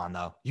got to go blonde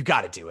though. You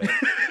got to do it.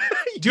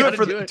 do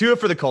it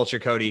for the culture,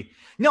 Cody.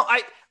 No,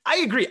 I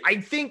agree.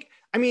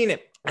 I mean,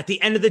 at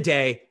the end of the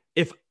day,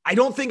 if I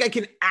don't think I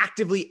can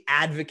actively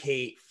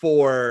advocate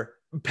for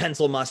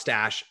pencil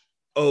mustache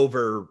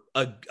over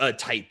a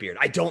tight beard.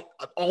 I don't.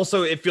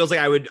 Also, it feels like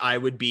I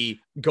would be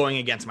going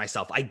against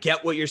myself. I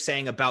get what you're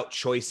saying about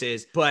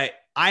choices, but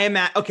I am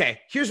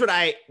here's what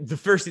the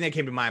first thing that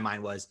came to my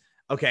mind was,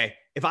 okay,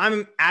 if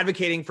I'm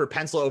advocating for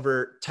pencil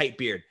over tight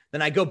beard,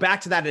 then I go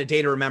back to that at a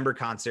Day to Remember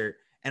concert,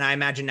 and I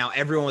imagine now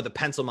everyone with a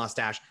pencil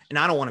mustache, and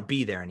I don't want to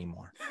be there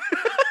anymore.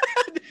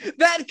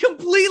 That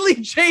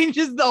completely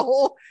changes the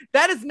whole.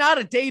 That is not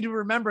a Day to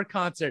Remember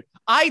concert.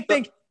 I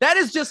think that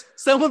is just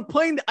someone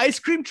playing the ice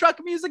cream truck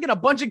music and a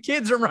bunch of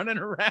kids are running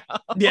around.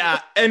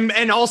 Yeah.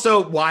 And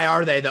also, why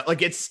are they though?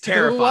 Like, it's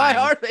terrifying. Why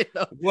are they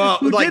though? Well,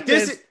 like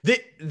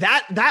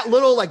that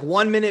little like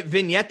 1 minute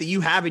vignette that you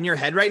have in your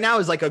head right now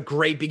is like a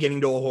great beginning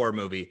to a horror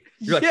movie.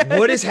 You're like,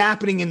 what is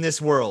happening in this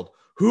world?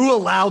 Who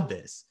allowed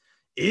this?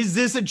 Is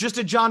this just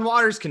a John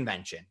Waters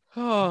convention?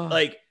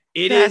 Like,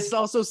 That's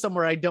also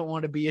somewhere I don't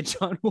want to be a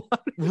John Waters.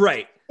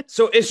 Right.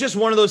 So it's just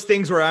one of those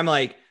things where I'm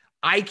like,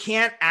 I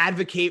can't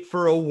advocate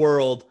for a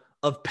world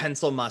of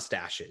pencil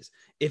mustaches.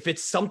 If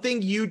it's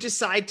something you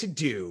decide to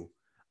do,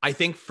 I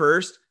think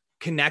first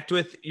connect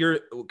with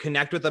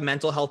a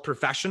mental health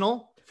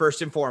professional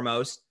first and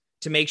foremost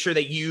to make sure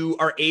that you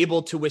are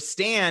able to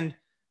withstand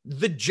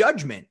the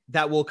judgment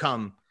that will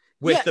come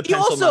with the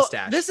pencil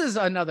mustache. This is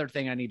another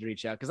thing I need to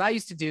reach out because I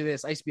used to do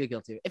this. I used to be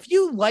guilty. If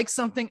you like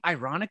something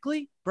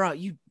ironically, bro,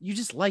 you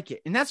just like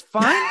it, and that's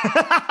fine.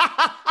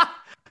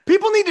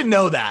 People need to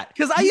know that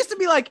because I used to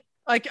be like,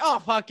 oh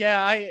fuck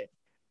yeah, I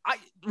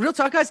real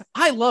talk, guys.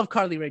 I love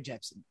Carly Rae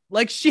Jepsen.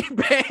 Like, she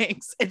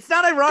bangs. It's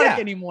not ironic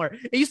anymore.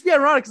 It used to be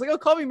ironic. It's like, oh,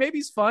 Call Me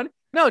Maybe's fun.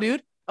 No,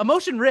 dude,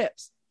 Emotion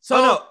rips.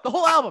 So the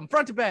whole album,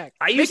 front to back.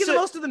 Making the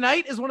Most of the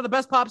Night is one of the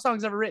best pop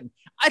songs ever written.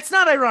 It's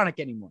not ironic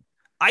anymore.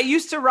 I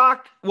used to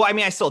rock, well, I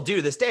mean, I still do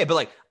to this day, but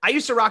like, I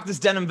used to rock this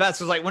denim vest.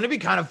 So it was like, wouldn't it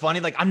be kind of funny?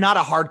 Like, I'm not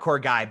a hardcore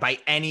guy by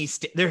any,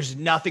 there's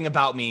nothing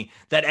about me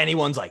that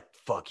anyone's like,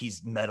 fuck,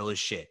 he's metal as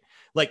shit.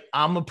 Like,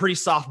 I'm a pretty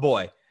soft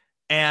boy.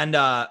 And,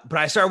 but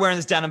I started wearing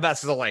this denim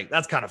vest because I'm like,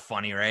 that's kind of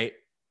funny, right?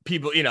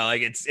 People, you know,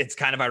 like it's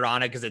kind of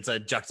ironic because it's a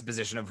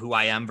juxtaposition of who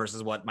I am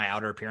versus what my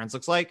outer appearance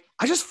looks like.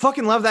 I just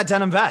fucking love that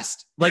denim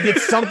vest. Like,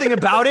 it's something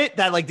about it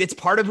that like, it's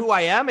part of who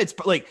I am. It's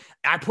like,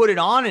 I put it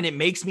on and it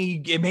makes me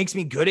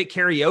good at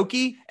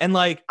karaoke. And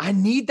like, I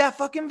need that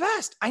fucking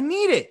vest. I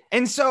need it.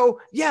 And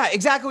so, yeah,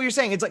 exactly what you're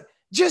saying. It's like,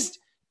 just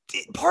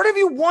part of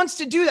you wants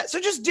to do that. So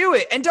just do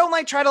it. And don't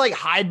like try to like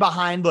hide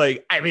behind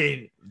like, I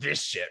mean,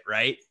 this shit,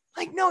 right?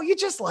 Like, no, you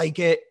just like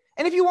it.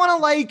 And if you want to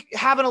like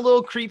having a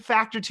little creep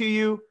factor to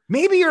you,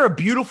 maybe you're a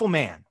beautiful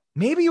man.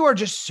 Maybe you are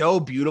just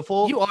so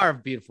beautiful. You are a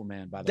beautiful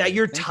man, by the way. That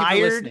you're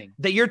tired,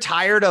 that you're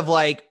tired of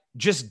like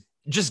just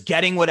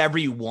getting whatever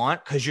you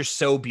want because you're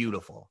so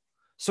beautiful.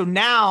 So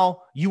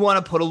now you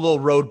want to put a little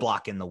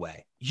roadblock in the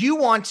way. You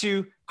want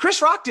to,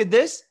 Chris Rock did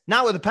this,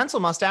 not with a pencil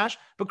mustache,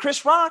 but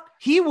Chris Rock,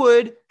 he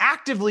would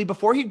actively,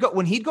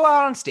 when he'd go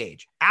out on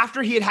stage,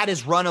 after he had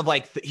his run of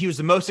like, he was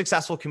the most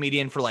successful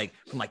comedian for like,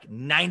 from like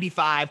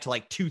 95 to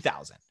like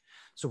 2000.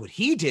 So what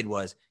he did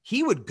was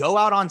he would go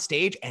out on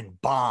stage and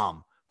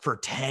bomb for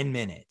 10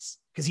 minutes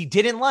because he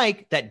didn't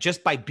like that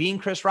just by being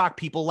Chris Rock,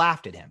 people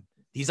laughed at him.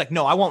 He's like,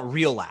 no, I want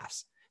real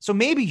laughs. So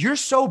maybe you're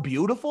so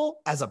beautiful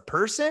as a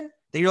person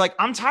that you're like,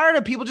 I'm tired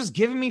of people just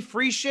giving me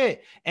free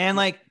shit. And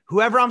like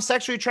whoever I'm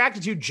sexually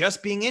attracted to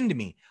just being into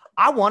me.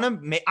 I want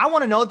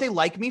to know that they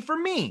like me for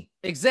me.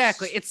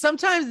 Exactly.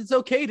 Sometimes it's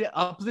okay to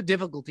up the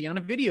difficulty on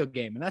a video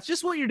game. And that's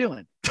just what you're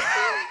doing.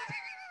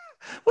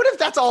 What if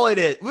that's all it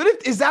is?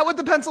 Is that what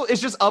the pencil is,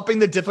 just upping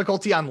the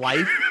difficulty on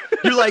life?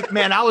 You're like,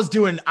 man,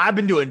 I've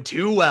been doing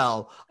too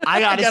well.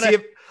 I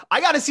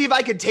got to see if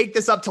I could take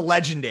this up to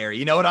legendary.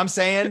 You know what I'm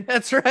saying?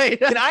 That's right.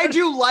 Can I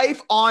do life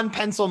on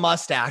pencil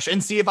mustache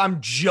and see if I'm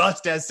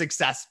just as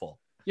successful?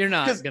 You're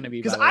not going to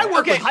be. Because I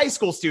work with high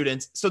school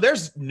students. So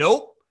there's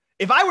nope.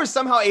 If I were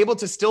somehow able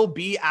to still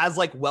be as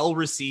like well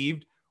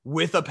received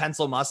with a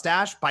pencil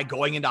mustache by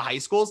going into high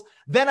schools,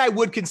 then I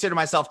would consider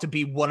myself to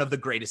be one of the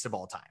greatest of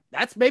all time.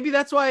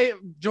 That's why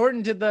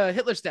Jordan did the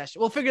Hitler stash.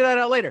 We'll figure that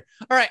out later.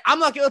 All right.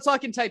 Let's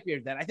talk in tight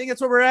beard then. I think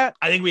that's where we're at.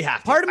 I think we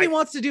have to. Part of me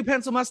wants to do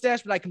pencil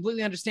mustache, but I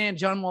completely understand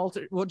John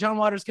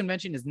Waters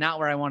convention is not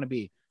where I want to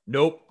be.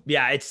 Nope.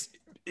 Yeah. It's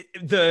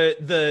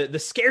the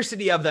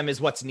scarcity of them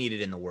is what's needed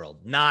in the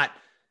world, not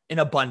an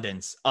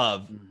abundance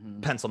of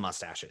pencil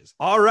mustaches.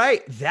 All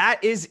right.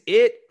 That is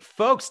it,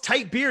 folks.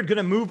 Tight beard. Going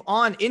to move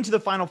on into the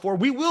final four.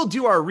 We will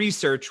do our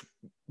research,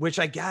 which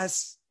I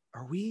guess, I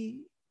can't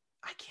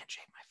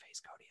shave my face,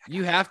 Cody.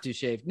 You have to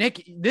shave.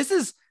 Nick,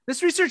 this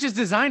research is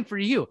designed for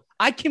you.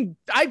 I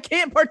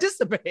can't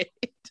participate.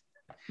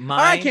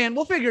 I can.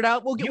 We'll figure it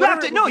out. You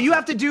got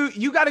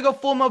to go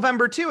full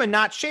Movember too and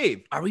not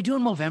shave. Are we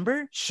doing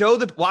Movember?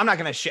 I'm not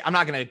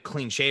going to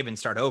clean shave and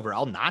start over.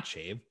 I'll not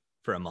shave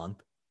for a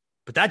month.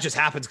 But that just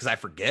happens because I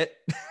forget.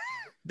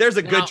 There's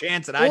a good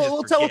chance that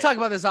we'll talk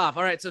about this off.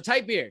 All right. So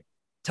tight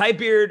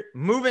beard,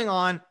 moving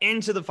on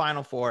into the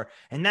final four.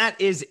 And that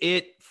is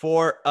it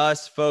for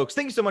us, folks.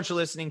 Thank you so much for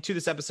listening to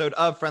this episode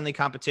of Friendly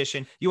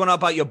Competition. You want to know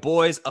about your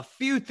boys, a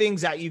few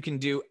things that you can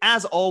do.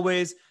 As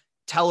always,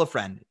 tell a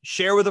friend,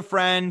 share with a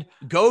friend,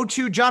 go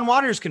to John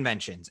Waters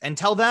conventions and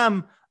tell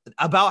them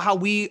about how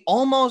we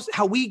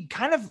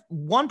kind of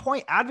one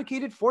point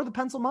advocated for the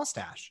pencil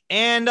mustache.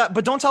 And,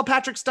 but don't tell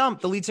Patrick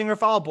Stump, the lead singer of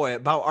Fall Out Boy,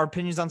 about our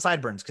opinions on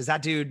sideburns. Cause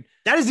that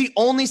is the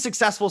only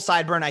successful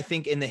sideburn, I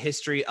think, in the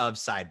history of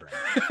sideburn.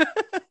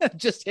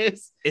 Just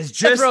his. It's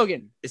just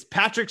Rogan. It's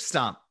Patrick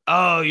Stump.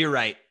 Oh, you're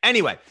right.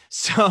 Anyway,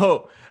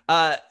 so,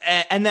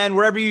 and then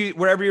wherever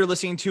you're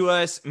listening to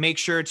us, make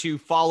sure to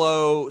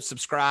follow,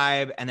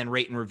 subscribe, and then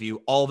rate and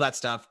review. All of that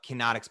stuff.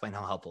 Cannot explain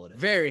how helpful it is.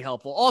 Very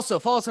helpful. Also,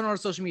 follow us on our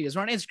social medias.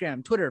 We're on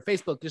Instagram, Twitter,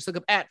 Facebook. Just look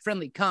up at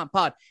Friendly Comp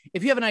Pod.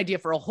 If you have an idea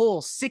for a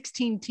whole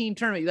 16-team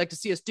tournament you'd like to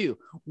see us do,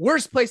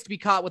 worst place to be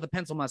caught with a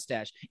pencil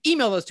mustache,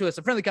 email those to us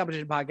at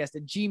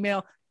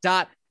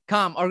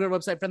friendlycompetitionpodcast@gmail.com. Or go to our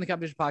website,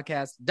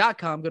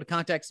 friendlycompetitionpodcast.com. Go to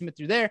contact, submit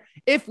through there.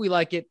 If we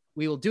like it,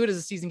 we will do it as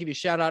a season, give you a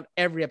shout out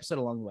every episode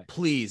along the way.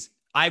 Please.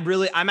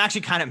 I'm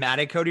actually kind of mad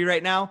at Cody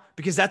right now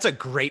because that's a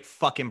great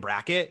fucking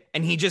bracket.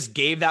 And he just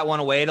gave that one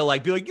away to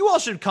like, be like, you all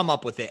should come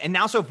up with it. And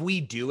now, so if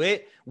we do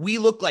it, we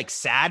look like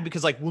sad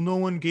because like, well, no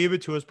one gave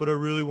it to us, but I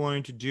really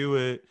wanted to do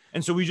it.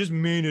 And so we just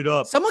made it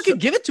up. Someone could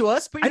give it to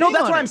us. I know,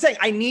 that's what I'm saying.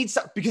 I need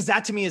some, because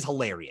that to me is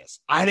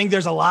hilarious. I think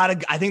there's a lot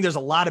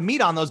of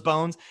meat on those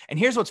bones. And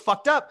here's what's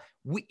fucked up.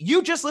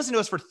 You just listened to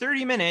us for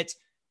 30 minutes,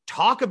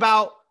 talk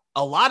about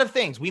a lot of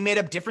things. We made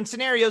up different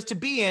scenarios to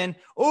be in.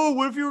 Oh,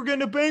 what if you were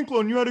getting a bank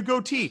loan? You had a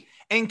goatee.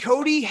 And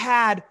Cody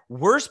had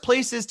worse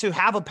places to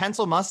have a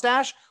pencil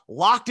mustache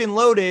locked and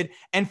loaded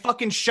and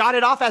fucking shot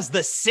it off as the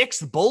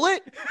 6th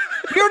bullet.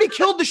 He already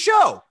killed the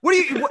show.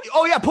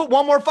 Oh yeah. Put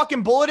one more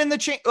fucking bullet in the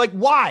chain. Like,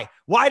 why?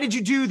 Why did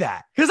you do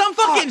that? Because I'm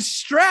fucking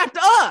strapped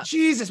up.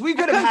 Jesus. We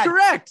could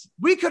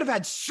have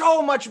had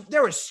so much.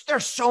 There's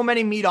so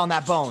many meat on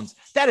that bones.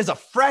 That is a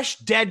fresh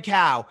dead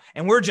cow.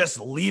 And we're just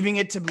leaving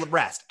it to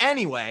rest.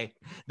 Anyway,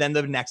 then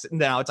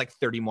now it's like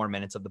 30 more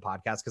minutes of the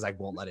podcast because I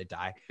won't let it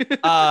die.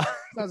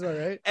 Sounds about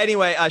right.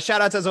 Anyway,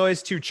 shout outs as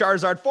always to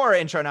Charizard for our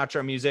intro and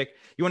outro music.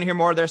 You want to hear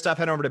more of their stuff?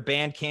 Head over to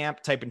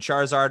Bandcamp, type in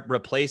Charizard,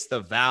 replace the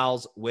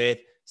vowels with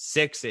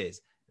 6s.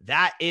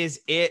 That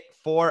is it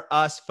for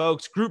us,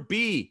 folks. Group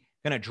B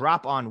going to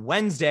drop on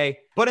Wednesday.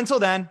 But until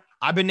then,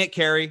 I've been Nick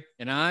Carey.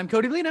 And I'm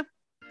Cody Lena.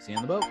 See you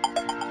on the boat.